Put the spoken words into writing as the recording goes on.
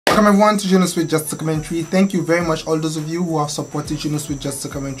Welcome everyone to Agrosuede Just a Commentary. Thank you very much all those of you who have supported Agrosuede Just a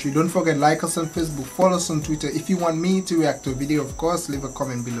Commentary. Don't forget, like us on Facebook, follow us on Twitter. If you want me to react to a video, of course, leave a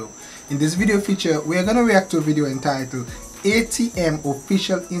comment below. In this video feature, we are going to react to a video entitled ATM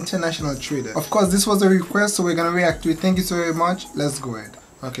Official International Trader. Of course, this was a request, so we're going to react to it. Thank you so very much. Let's go ahead.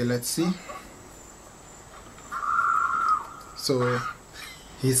 Okay, let's see. So,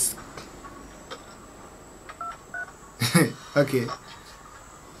 he's... okay.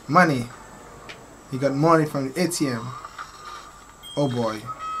 Money. He got money from the ATM. Oh boy.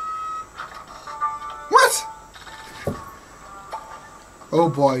 What? Oh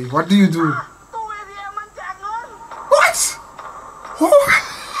boy, what do you do? What?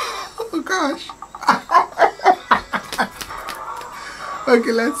 Oh gosh.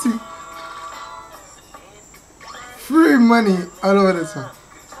 Okay, let's see. Free money all over the time.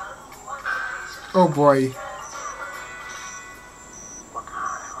 Oh boy.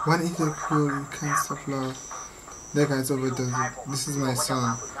 One is a cool kind of love. That guy's overdoes it. This is my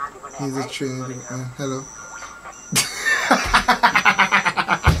son. He's a trainer. Hello.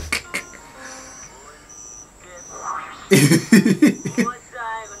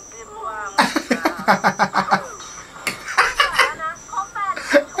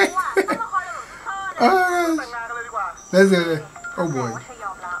 Let's go. Oh boy.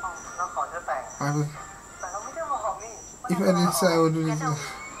 If I didn't say I would do this.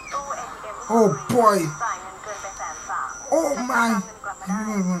 Oh boy! Oh my!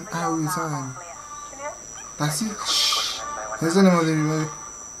 I will resign. That's it. Shh. There's the name of the video.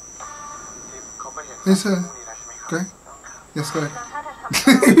 Yes, sir. Okay. Yes, go ahead.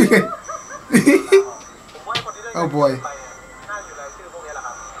 Oh boy.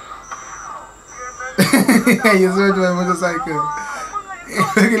 You saw it to my motorcycle.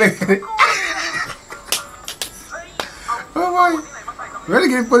 Look at it. Oh boy. Really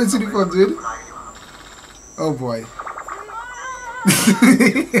getting police uniform, dude. Oh boy.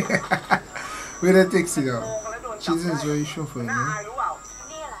 Where that taxi now? Cheese is very sure for you, man.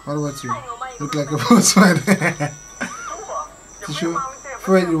 What about you? Look like a postman. Tissue?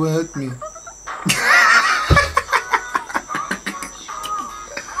 Afraid it will hurt me.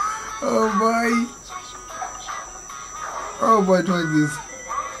 Oh boy. Oh boy, what is this?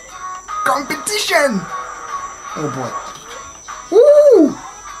 Competition! Oh boy. Woo!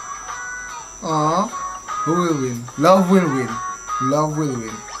 Aww. Who will win? Love will win. Love will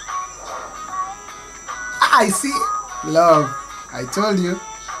win. I see. Love. I told you.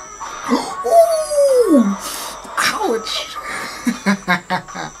 Ooh! Ouch!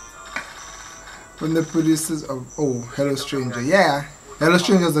 From the producers of Hello Stranger. Yeah. Hello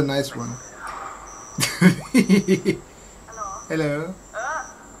Stranger is a nice one. Hello.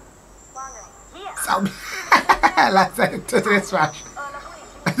 Sound. Last time to this smash.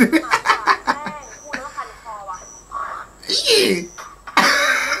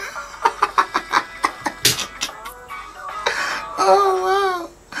 Oh wow,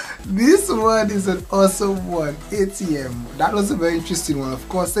 this one is an awesome one. ATM, that was a very interesting one. Of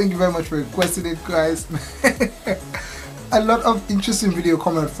course, thank you very much for requesting it, guys. A lot of interesting video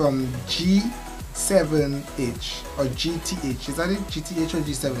coming from G7H or GTH. Is that it? GTH or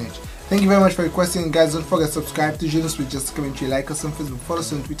G7H? Thank you very much for requesting, guys. Don't forget to subscribe to Agrosuede Just a Commentary. Like us on Facebook, follow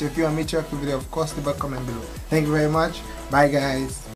us on Twitter. If you want me to react to the video, of course, leave a comment below. Thank you very much. Bye, guys.